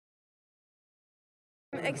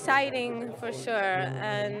Exciting for sure,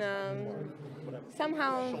 and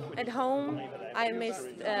somehow at home I missed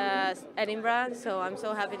Edinburgh, so I'm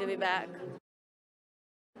so happy to be back.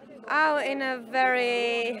 Oh, in a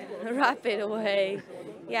very rapid way.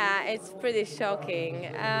 Yeah, it's pretty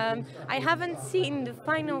shocking. I haven't seen the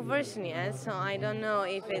final version yet, so I don't know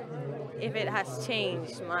if it has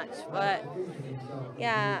changed much. But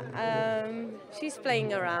yeah, she's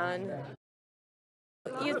playing around.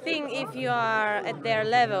 You think if you are at their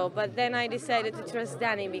level, but then I decided to trust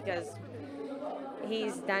Danny because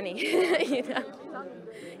he's Danny.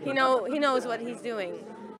 He knows what he's doing.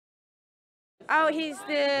 Oh, he's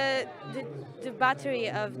the battery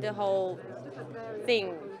of the whole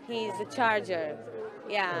thing. He's the charger.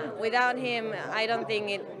 Yeah, without him, I don't think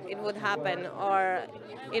it would happen, or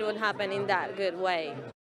it would happen in that good way.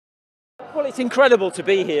 Well, it's incredible to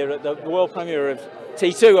be here at the world premiere of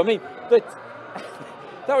T2. I mean,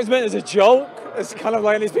 that was meant as a joke. It's kind of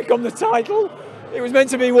like it's become the title. It was meant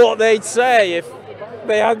to be what they'd say if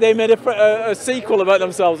they made a sequel about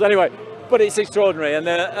themselves. Anyway, but it's extraordinary, and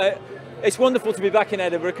it's wonderful to be back in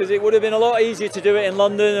Edinburgh because it would have been a lot easier to do it in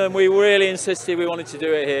London, and we really insisted we wanted to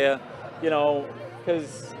do it here. You know,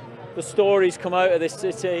 because the stories come out of this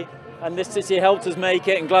city, and this city helped us make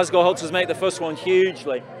it, and Glasgow helped us make the first one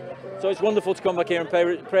hugely. So it's wonderful to come back here and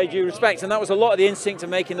pay due respect, and that was a lot of the instinct of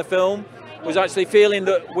making the film, was actually feeling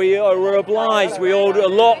that we were obliged, we owed a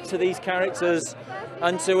lot to these characters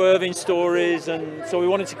and to Irvine's stories, and so we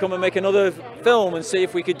wanted to come and make another film and see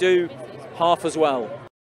if we could do half as well.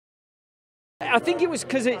 I think it was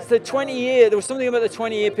because it's the 20-year, there was something about the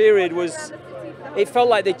 20-year period it felt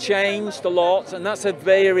like they changed a lot, and that's a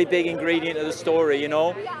very big ingredient of the story, you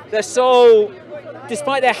know. They're so,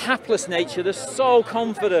 despite their hapless nature, they're so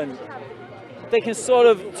confident. They can sort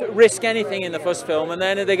of risk anything in the first film, and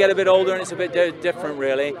then they get a bit older and it's a bit different,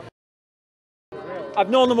 really. I've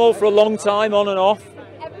known them all for a long time, on and off,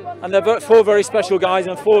 and they're four very special guys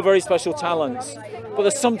and four very special talents. But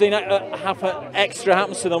there's something extra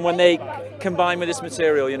happens to them when they combine with this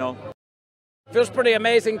material, you know. Feels pretty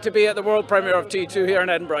amazing to be at the world premiere of T2 here in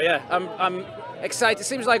Edinburgh. Yeah, I'm excited. It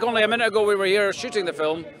seems like only a minute ago we were here shooting the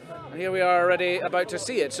film, and here we are already about to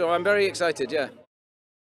see it. So I'm very excited. Yeah.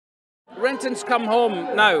 Renton's come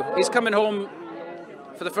home now. He's coming home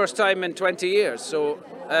for the first time in 20 years. So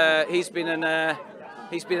he's been in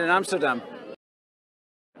Amsterdam.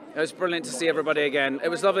 It was brilliant to see everybody again. It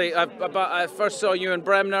was lovely. I first saw Ewen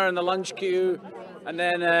Bremner in the lunch queue, and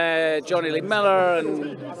then Jonny Lee Miller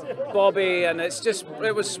and Bobby, and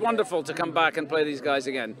it was wonderful to come back and play these guys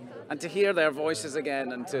again, and to hear their voices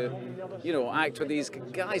again, and to, you know, act with these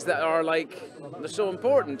guys that are like, they're so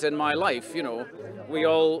important in my life. You know, we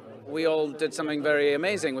all did something very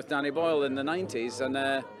amazing with Danny Boyle in the 90s, and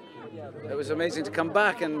it was amazing to come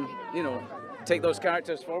back and, you know, take those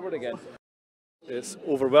characters forward again. It's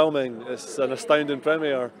overwhelming. It's an astounding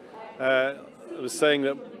premiere. I was saying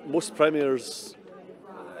that most premieres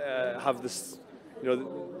have this, you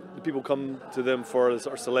know, the people come to them for a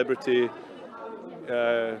sort of celebrity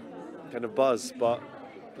kind of buzz, but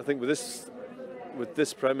I think with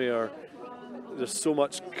this premiere, there's so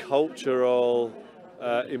much cultural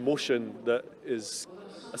emotion that is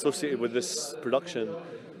associated with this production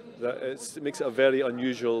that it makes it a very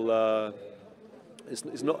unusual.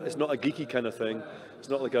 It's not a geeky kind of thing. It's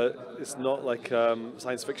not like a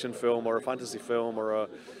science fiction film or a fantasy film or a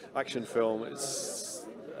action film.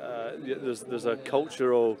 There's a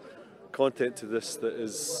cultural content to this that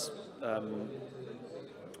is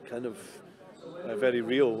kind of very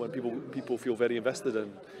real, and people feel very invested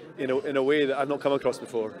in a way that I've not come across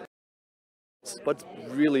before. Bud's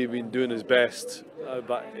really been doing his best,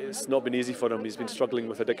 but it's not been easy for him. He's been struggling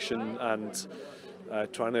with addiction and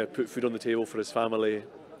trying to put food on the table for his family,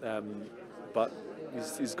 but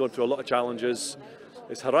he's gone through a lot of challenges.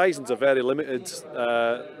 His horizons are very limited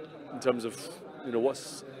in terms of, you know, what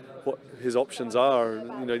his options are.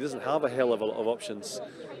 You know, he doesn't have a hell of a lot of options,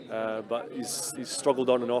 but he's struggled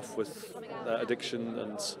on and off with addiction,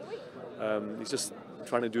 and he's just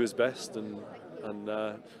trying to do his best and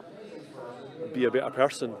be a better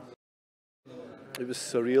person. It was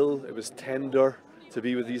surreal. It was tender to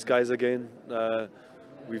be with these guys again.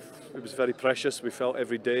 It was very precious. We felt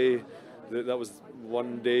every day that was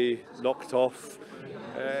one day knocked off.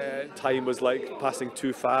 Time was like passing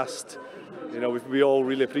too fast. You know, we all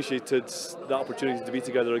really appreciated the opportunity to be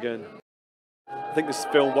together again. I think this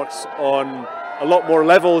film works on a lot more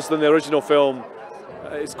levels than the original film.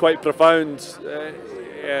 It's quite profound,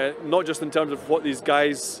 not just in terms of what these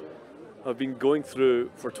guys have been going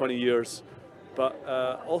through for 20 years, but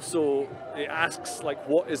also it asks, like,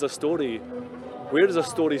 what is a story? Where does a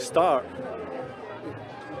story start?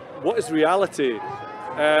 what is reality,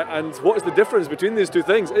 and what is the difference between these two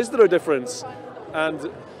things? Is there a difference?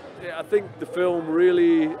 And I think the film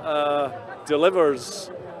really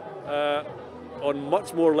delivers on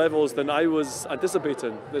much more levels than I was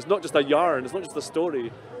anticipating. It's not just a yarn, it's not just a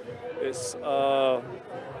story. It's a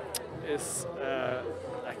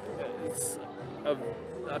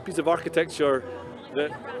piece of architecture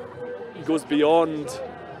that goes beyond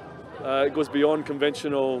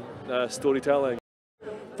conventional storytelling.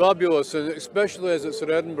 Fabulous, and especially as it's in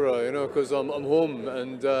Edinburgh, you know, because I'm home,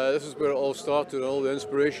 and this is where it all started, and all the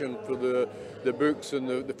inspiration for the books and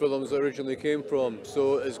the films that originally came from.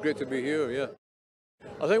 So it's great to be here, yeah.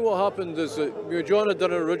 I think what happened is that John had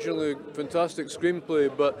done an originally fantastic screenplay,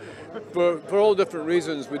 but for all different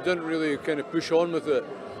reasons, we didn't really kind of push on with it,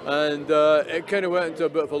 and it kind of went into a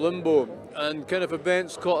bit of a limbo, and kind of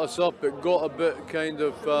events caught us up. It got a bit kind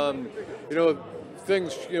of, you know,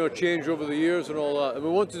 things change over the years and all that, and we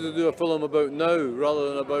wanted to do a film about now rather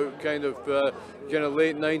than about kind of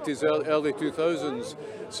late 90s, early 2000s.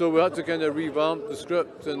 So we had to kind of revamp the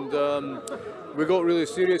script, and we got really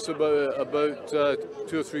serious about it about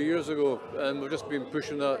 2 or 3 years ago, and we've just been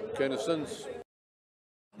pushing that kind of since.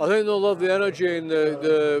 I think they'll love the energy and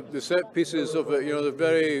the set pieces of it. You know,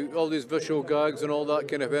 all these visual gags and all that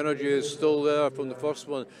kind of energy is still there from the first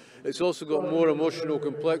one. It's also got more emotional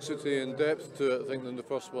complexity and depth to it, I think, than the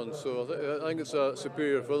first one. So I think it's a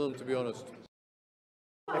superior film, to be honest.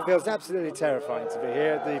 It feels absolutely terrifying to be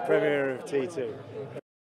here at the premiere of T2.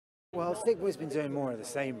 Well, Stigwood's been doing more of the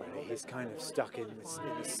same, really. He's kind of stuck in this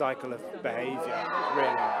cycle of behaviour,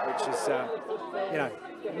 really, which is, you know,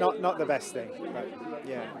 not the best thing, but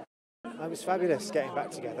yeah. It was fabulous getting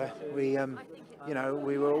back together. We, you know,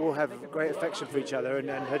 we will all have great affection for each other, and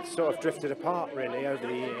had sort of drifted apart really over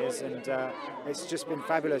the years, and it's just been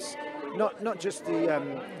fabulous. Not just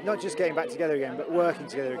getting back together again, but working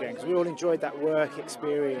together again, because we all enjoyed that work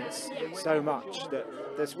experience so much that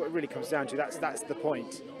that's what it really comes down to. That's the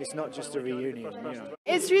point. It's not just a reunion, you know.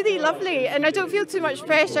 It's really lovely, and I don't feel too much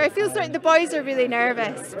pressure. It feels like the boys are really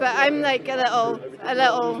nervous, but I'm like a little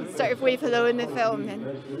sort of wave hello in the film,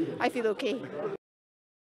 and I feel okay.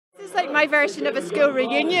 This is like my version of a school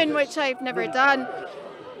reunion, which I've never done,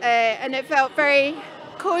 and it felt very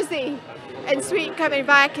cosy and sweet coming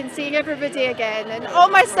back and seeing everybody again, and all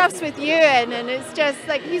my stuff's with Ewan, and it's just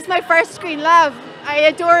like he's my first screen love. I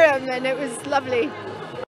adore him, and it was lovely.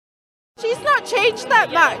 She's not changed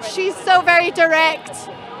that much. She's so very direct,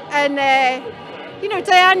 and you know,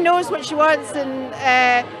 Diane knows what she wants, and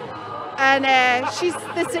she's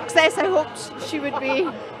the success I hoped she would be.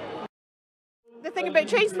 The thing about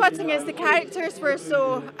Trainspotting is the characters were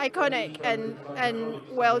so iconic and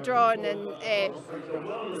well drawn, and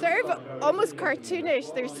sort of almost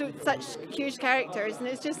cartoonish. They're such huge characters, and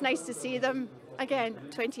it's just nice to see them again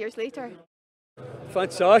 20 years later.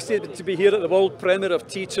 Fantastic to be here at the world premiere of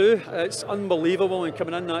T2. It's unbelievable, and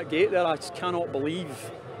coming in that gate there, I just cannot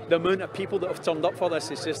believe the amount of people that have turned up for this.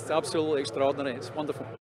 It's just absolutely extraordinary. It's wonderful.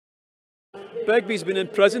 Begbie's been in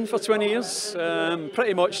prison for 20 years,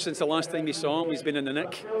 pretty much since the last time we saw him. He's been in the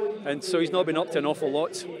nick, and so he's not been up to an awful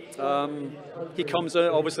lot. He comes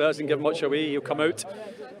out, obviously doesn't give much away. He'll come out.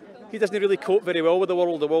 He doesn't really cope very well with the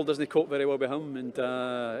world doesn't cope very well with him, and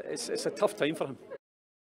it's a tough time for him.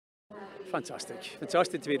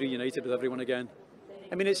 Fantastic to be reunited with everyone again.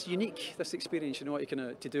 I mean, it's unique, this experience, you know,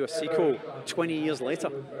 to do a sequel 20 years later.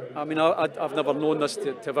 I mean, I've never known this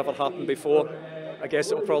to have ever happened before. I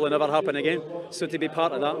guess it'll probably never happen again. So to be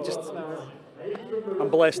part of that, I'm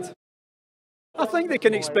blessed. I think they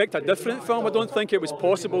can expect a different film. I don't think it was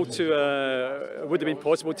possible would have been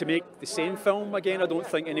possible to make the same film again. I don't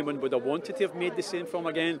think anyone would have wanted to have made the same film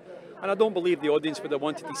again. And I don't believe the audience would have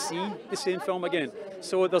wanted to see the same film again.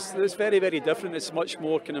 So it's very, very different. It's much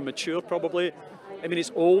more kind of mature, probably. I mean,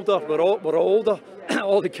 it's older. We're older.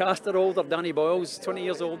 All the cast are older. Danny Boyle's 20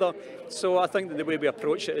 years older. So I think that the way we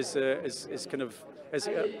approach it is kind of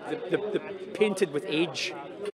painted with age.